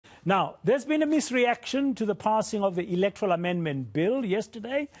Now, there's been a misreaction to the passing of the Electoral Amendment Bill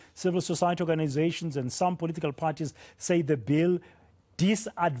yesterday. Civil society organizations and some political parties say the bill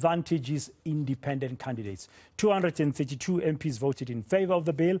disadvantages independent candidates. 232 MPs voted in favor of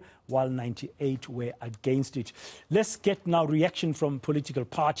the bill, while 98 were against it. Let's get now reaction from political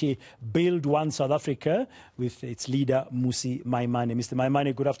party Build One South Africa with its leader, Mmusi Maimane. Mr.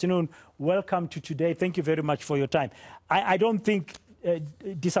 Maimane, good afternoon. Welcome to today. Thank you very much for your time. I don't think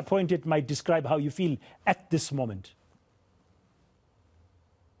disappointed might describe how you feel at this moment.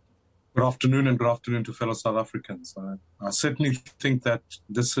 Good afternoon, and good afternoon to fellow South Africans. I certainly think that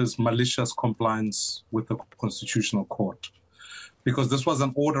this is malicious compliance with the Constitutional Court, because this was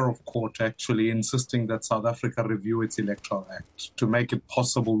an order of court actually insisting that South Africa review its Electoral Act to make it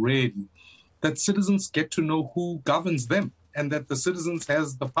possible really that citizens get to know who governs them and that the citizens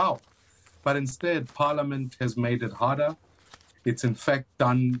has the power. But instead, Parliament has made it harder. It's in fact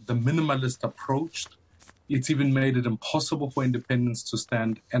done the minimalist approach. It's even made it impossible for independents to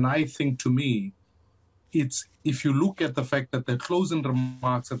stand. And I think, to me, it's, if you look at the fact that the closing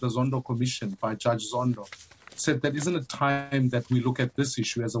remarks at the Zondo Commission by Judge Zondo said that isn't it time that we look at this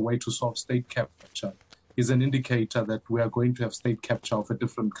issue as a way to solve state capture, is an indicator that we are going to have state capture of a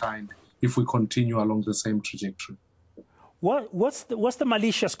different kind if we continue along the same trajectory. What's the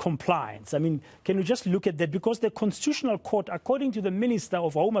malicious compliance? I mean, can you just look at that? Because the Constitutional Court, according to the Minister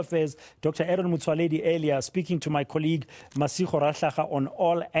of Home Affairs, Dr. Aaron Motsoaledi, earlier, speaking to my colleague Masigo Rahlaga on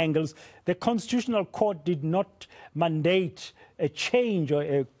all angles, the Constitutional Court did not mandate a change or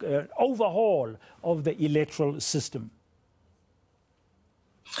an overhaul of the electoral system.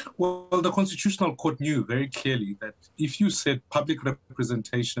 Well, the Constitutional Court knew very clearly that if you said public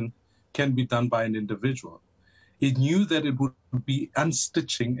representation can be done by an individual, it knew that it would be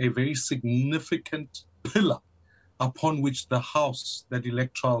unstitching a very significant pillar upon which the house that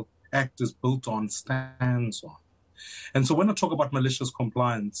Electoral Act is built on stands on. And so when I talk about malicious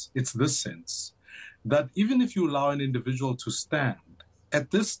compliance, it's this sense that even if you allow an individual to stand,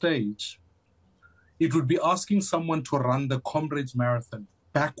 at this stage, it would be asking someone to run the Comrades Marathon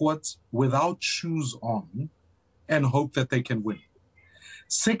backwards without shoes on and hope that they can win.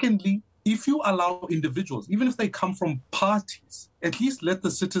 Secondly, if you allow individuals, even if they come from parties, at least let the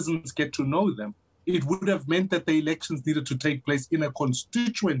citizens get to know them. It would have meant that the elections needed to take place in a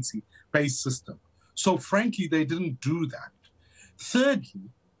constituency-based system. So frankly, they didn't do that. Thirdly,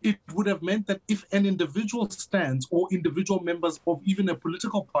 it would have meant that if an individual stands or individual members of even a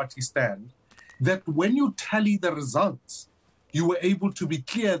political party stand, that when you tally the results, you were able to be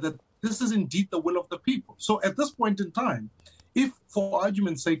clear that this is indeed the will of the people. So at this point in time, if, for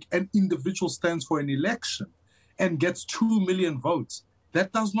argument's sake, an individual stands for an election and gets 2 million votes,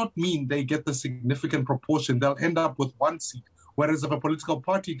 that does not mean they get the significant proportion. They'll end up with 1 seat. Whereas if a political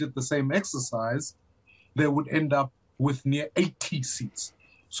party did the same exercise, they would end up with near 80 seats.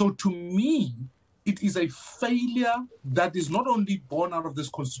 So to me, it is a failure that is not only born out of this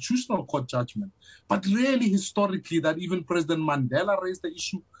Constitutional Court judgment, but really historically that even President Mandela raised the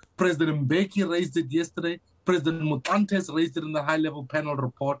issue, President Mbeki raised it yesterday, President Mutantes raised it in the high-level panel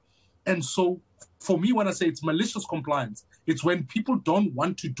report. And so, for me, when I say it's malicious compliance, it's when people don't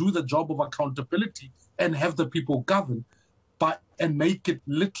want to do the job of accountability and have the people govern, and make it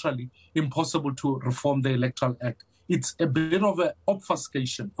literally impossible to reform the Electoral Act. It's a bit of an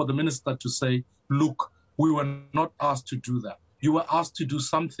obfuscation for the minister to say, look, we were not asked to do that. You were asked to do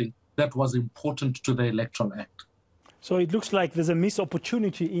something that was important to the Electoral Act. So it looks like there's a missed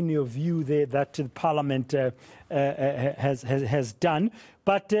opportunity in your view there that Parliament has done.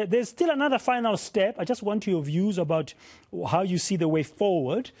 But there's still another final step. I just want your views about how you see the way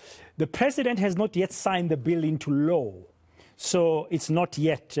forward. The President has not yet signed the bill into law, so it's not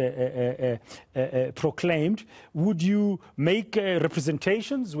yet proclaimed. Would you make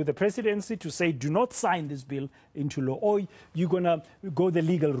representations with the presidency to say, do not sign this bill into law, or you're going to go the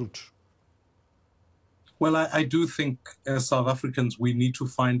legal route? Well, I do think as South Africans, we need to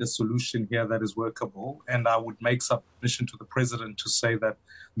find a solution here that is workable. And I would make submission to the president to say that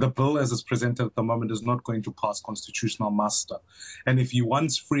the bill as it's presented at the moment is not going to pass constitutional muster. And if he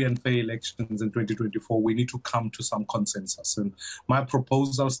wants free and fair elections in 2024, we need to come to some consensus. And my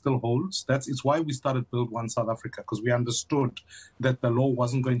proposal still holds. It's why we started Build One South Africa, because we understood that the law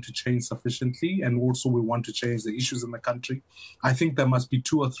wasn't going to change sufficiently. And also we want to change the issues in the country. I think there must be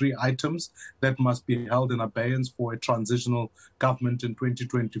 2 or 3 items that must be held in abeyance for a transitional government in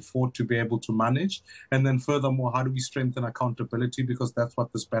 2024 to be able to manage. And then furthermore, how do we strengthen accountability? Because that's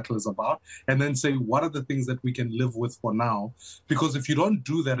what this battle is about. And then say, what are the things that we can live with for now? Because if you don't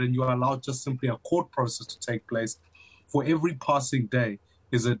do that and you allow just simply a court process to take place, for every passing day,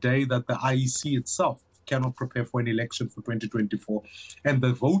 is a day that the IEC itself cannot prepare for an election for 2024, and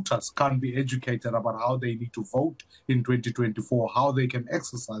the voters can't be educated about how they need to vote in 2024, how they can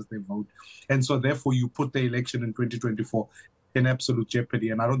exercise their vote. And so therefore you put the election in 2024 in absolute jeopardy.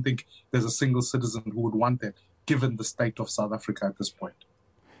 And I don't think there's a single citizen who would want that, given the state of South Africa at this point.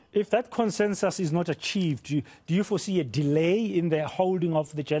 If that consensus is not achieved, do you foresee a delay in the holding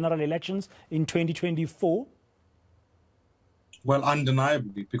of the general elections in 2024? Well,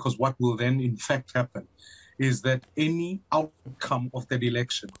 undeniably, because what will then in fact happen is that any outcome of that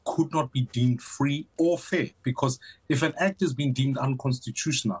election could not be deemed free or fair, because if an act is being deemed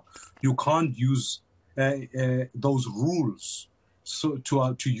unconstitutional, you can't use those rules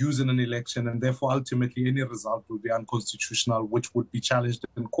to use in an election, and therefore ultimately any result will be unconstitutional, which would be challenged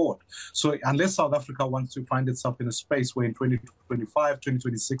in court. So unless South Africa wants to find itself in a space where in 2025,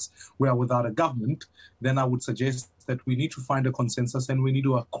 2026, we are without a government, then I would suggest that we need to find a consensus and we need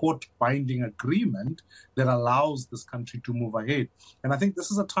a court-binding agreement that allows this country to move ahead. And I think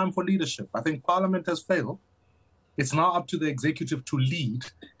this is a time for leadership. I think Parliament has failed. It's now up to the executive to lead.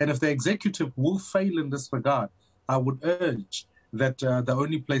 And if the executive will fail in this regard, I would urge that the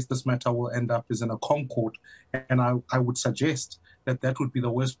only place this matter will end up is in a concord. And I would suggest that that would be the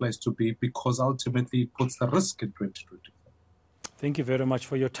worst place to be, because ultimately it puts the risk in 2024. Thank you very much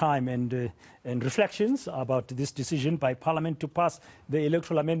for your time and reflections about this decision by Parliament to pass the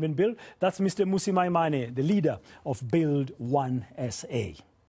Electoral Amendment Bill. That's Mr. Mmusi Maimane, the leader of Build 1 SA.